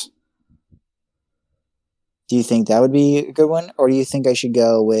actress? Do you think that would be a good one? Or do you think I should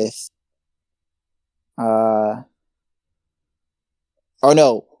go with... Oh,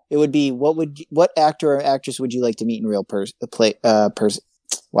 no. It would be, what actor or actress would you like to meet in real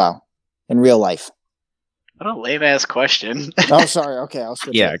in real life? What a lame-ass question. Oh, sorry. Okay, I'll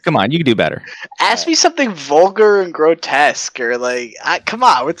skip it. Come on. You can do better. Ask me something vulgar and grotesque, or come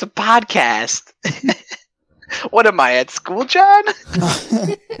on, it's a podcast. What am I, at school, John?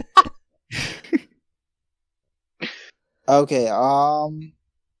 Okay, I'm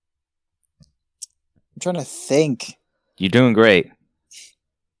trying to think. You're doing great.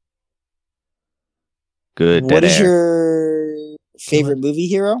 Good. What is your favorite movie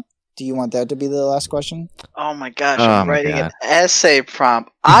hero? Do you want that to be the last question? Oh my gosh, I'm writing an essay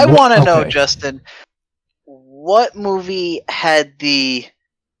prompt. I want to know, Justin, what movie had the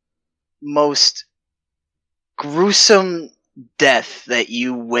most gruesome death that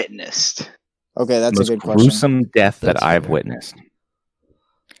you witnessed? Okay, that's a good question. Gruesome death that I've witnessed.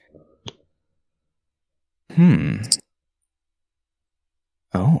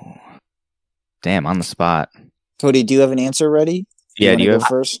 Oh. Damn, on the spot. Cody, do you have an answer ready? Yeah, do you have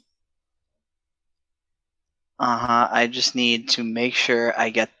first? I just need to make sure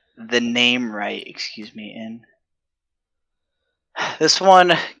I get the name right. Excuse me. This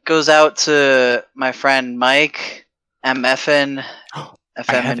one goes out to my friend Mike, MFN,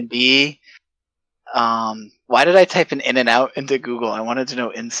 FMNB. Why did I type in and out into Google? I wanted to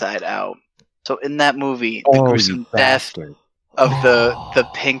know Inside Out. So in that movie, the gruesome death of the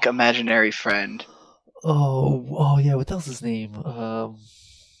pink imaginary friend. Oh yeah, what the hell's his name?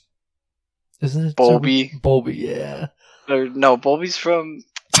 Isn't it Bowlby? Bowlby, yeah. No, Bowlby's from...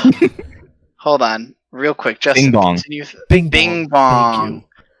 Hold on, real quick, Justin. Bing Bong. Bing Bong.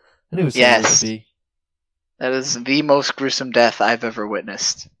 Thank you. Yes. That is the most gruesome death I've ever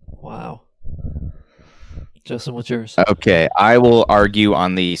witnessed. Wow. Justin, what's yours? Okay, I will argue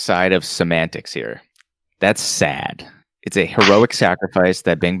on the side of semantics here. That's sad. It's a heroic sacrifice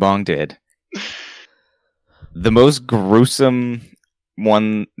that Bing Bong did. The most gruesome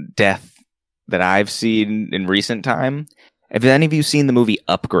death that I've seen in recent time. Have any of you seen the movie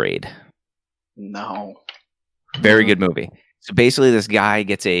Upgrade? No. Very good movie. So basically this guy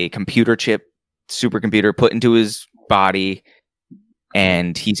gets a computer chip, supercomputer put into his body,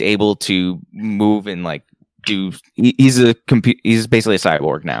 and he's able to move and he's basically a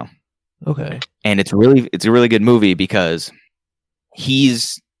cyborg now. Okay. And it's a really good movie because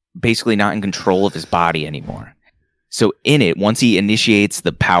he's basically not in control of his body anymore. So in it, once he initiates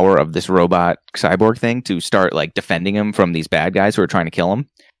the power of this robot cyborg thing to start defending him from these bad guys who are trying to kill him,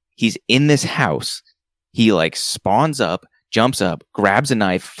 he's in this house. He spawns up, jumps up, grabs a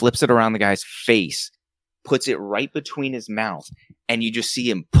knife, flips it around the guy's face, puts it right between his mouth, and you just see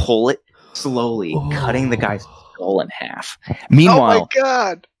him pull it slowly, cutting the guy's skull in half. Meanwhile, oh my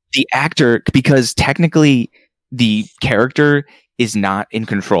God. the actor, because technically the character is not in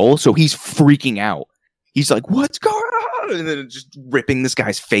control, so he's freaking out. He's like, "What's going on?" And then just ripping this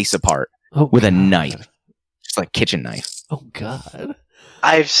guy's face apart with a knife, just like kitchen knife. Oh God.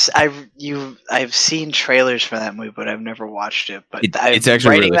 I've seen trailers for that movie, but I've never watched it. But It's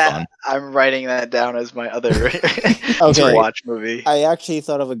actually really fun. I'm writing that down as my other Okay. watch movie. I actually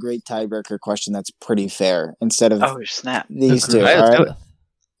thought of a great tiebreaker question that's pretty fair instead of Snap! these two. Agreed. All Let's do right,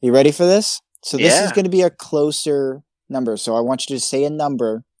 you ready for this? So this is Yeah. going to be a closer number. So I want you to say a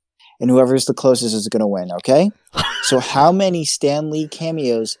number, and whoever's the closest is going to win. Okay. So how many Stan Lee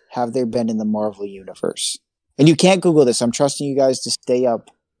cameos have there been in the Marvel universe? And you can't Google this. I'm trusting you guys to stay up.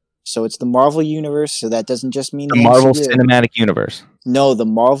 So it's the Marvel universe. So that doesn't just mean The Marvel MCU. Cinematic Universe. No, the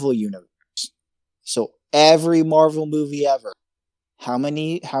Marvel universe. So every Marvel movie ever. How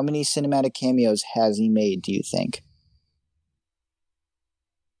many cinematic cameos has he made, do you think?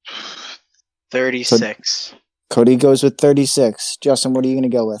 36. Cody goes with 36. Justin, what are you going to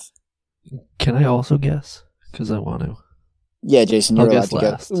go with? Can I also guess? Because I want to. Yeah, Jason, you're I'll allowed guess to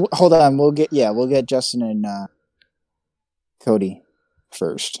last. go. Hold on, we'll get Justin and Cody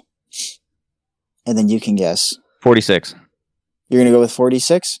first. And then you can guess. 46. You're going to go with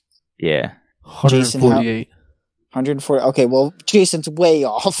 46? Yeah. Jason, how- 148. 140. Okay, well, Jason's way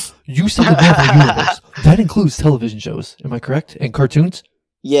off. You said the Marvel Universe. That includes television shows. Am I correct? And cartoons?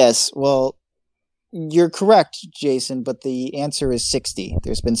 Yes, well, you're correct, Jason, but the answer is 60.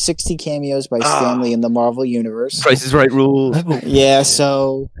 There's been 60 cameos by Stan Lee in the Marvel Universe. Price is Right rules. I vote. Yeah,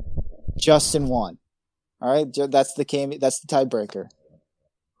 so Justin won. All right, that's the tiebreaker.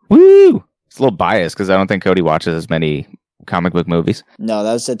 Woo! It's a little biased because I don't think Cody watches as many comic book movies. No,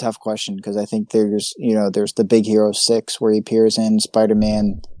 that was a tough question because I think there's the Big Hero 6 where he appears in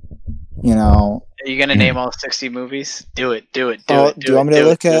Spider-Man. Are you gonna name all 60 movies? Do it. Do you want me to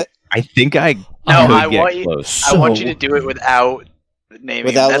look at I think I No, could I get want you- close. I want you to do it without naming.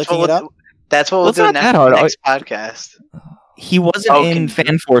 Without That's looking what it we'll- up? That's what Well, we'll it's do not next, that hard. next podcast. He wasn't Oh, in can-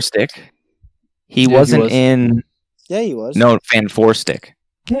 Fan Four Stick. He Yeah, he wasn't was. in Yeah, he was. Fan Four Stick.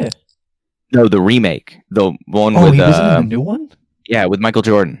 Yeah. No, the remake, the one Oh, with he wasn't in the new one? with Michael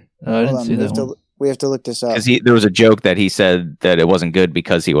Jordan. I Hold didn't on, see that one. we have to look this up. Because there was a joke that he said that it wasn't good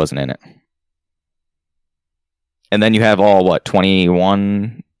because he wasn't in it. And then you have all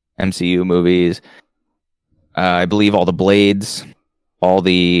 21 MCU movies. I believe all the Blades, all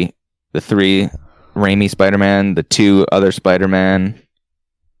the 3 Raimi Spider-Man, the 2 other Spider-Man.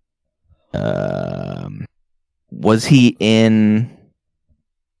 Was he in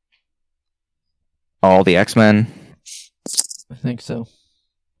all the X-Men? I think so.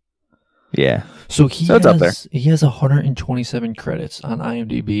 Yeah. So it's up there. He has 127 credits on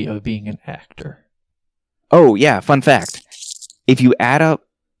IMDb of being an actor. Oh, yeah, fun fact. If you add up,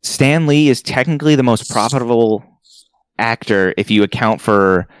 Stan Lee is technically the most profitable actor if you account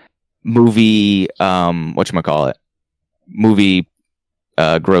for movie, movie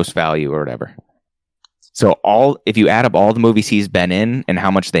gross value or whatever. So if you add up all the movies he's been in and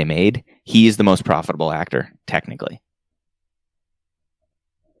how much they made, he is the most profitable actor, technically.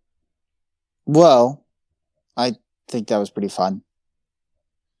 Well, I think that was pretty fun.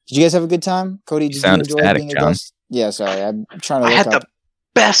 Did you guys have a good time? Cody, did you sounded enjoy static, being a John. guest? Yeah, sorry. I'm trying to I look had up. the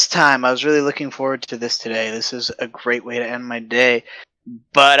best time. I was really looking forward to this today. This is a great way to end my day.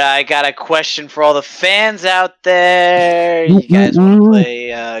 But I got a question for all the fans out there. You guys want to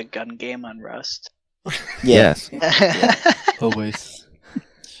play a gun game on Rust? Yeah. Yes. Always.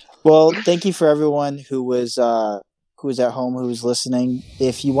 Well, thank you for everyone who was at home, who was listening.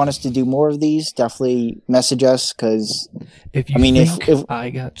 If you want us to do more of these, definitely message us because If you think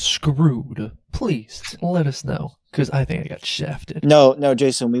I got screwed, please let us know. Because I think I got shafted. no,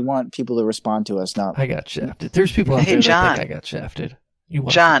 Jason, we want people to respond to us. Not I got shafted. There's people out Hey, there John. that think I got shafted. You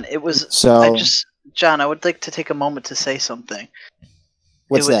want John, it was. so. John, I would like to take a moment to say something.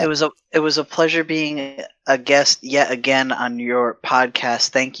 What's that? It was a pleasure being a guest yet again on your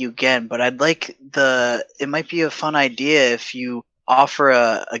podcast. Thank you again. But I'd like it might be a fun idea if you offer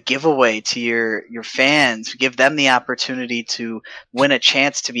a giveaway to your fans, give them the opportunity to win a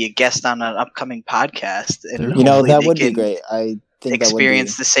chance to be a guest on an upcoming podcast. And hopefully that they would be can great. I think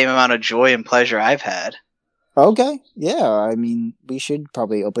experience the same amount of joy and pleasure I've had. Okay, yeah. I mean, we should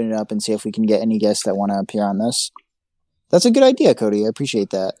probably open it up and see if we can get any guests that want to appear on this. That's a good idea, Cody. I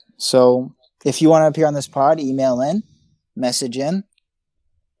appreciate that. So, if you want to appear on this pod, email in, message in.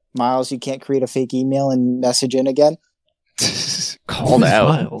 Miles, you can't create a fake email and message in again. Called out.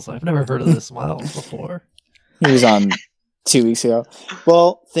 Miles. I've never heard of this Miles before. He was on 2 weeks ago.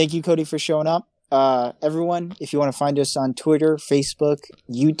 Well, thank you, Cody, for showing up. everyone, if you want to find us on Twitter, Facebook,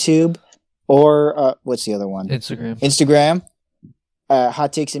 YouTube, or what's the other one? Instagram.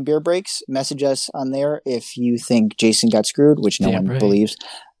 Hot Takes and Beer Breaks. Message us on there if you think Jason got screwed, which no one believes.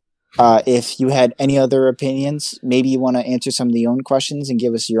 If you had any other opinions, maybe you want to answer some of the own questions and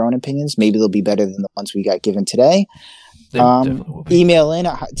give us your own opinions. Maybe they'll be better than the ones we got given today. Email in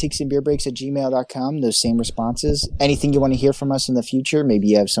at hottakesandbeerBreaks@gmail.com. Those same responses. Anything you want to hear from us in the future, maybe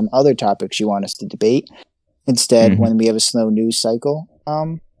you have some other topics you want us to debate instead when we have a slow news cycle.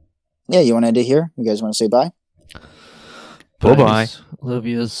 You want to end it here? You guys want to say bye? Bye. Love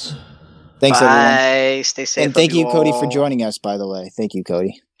yous. Thanks, Bye. everyone. Stay safe. And thank you, Cody, for joining us, by the way. Thank you,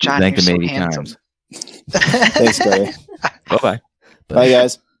 Cody. John, Thank you're you so many handsome. times. Thanks, Cody. Bye-bye. Bye,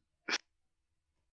 guys.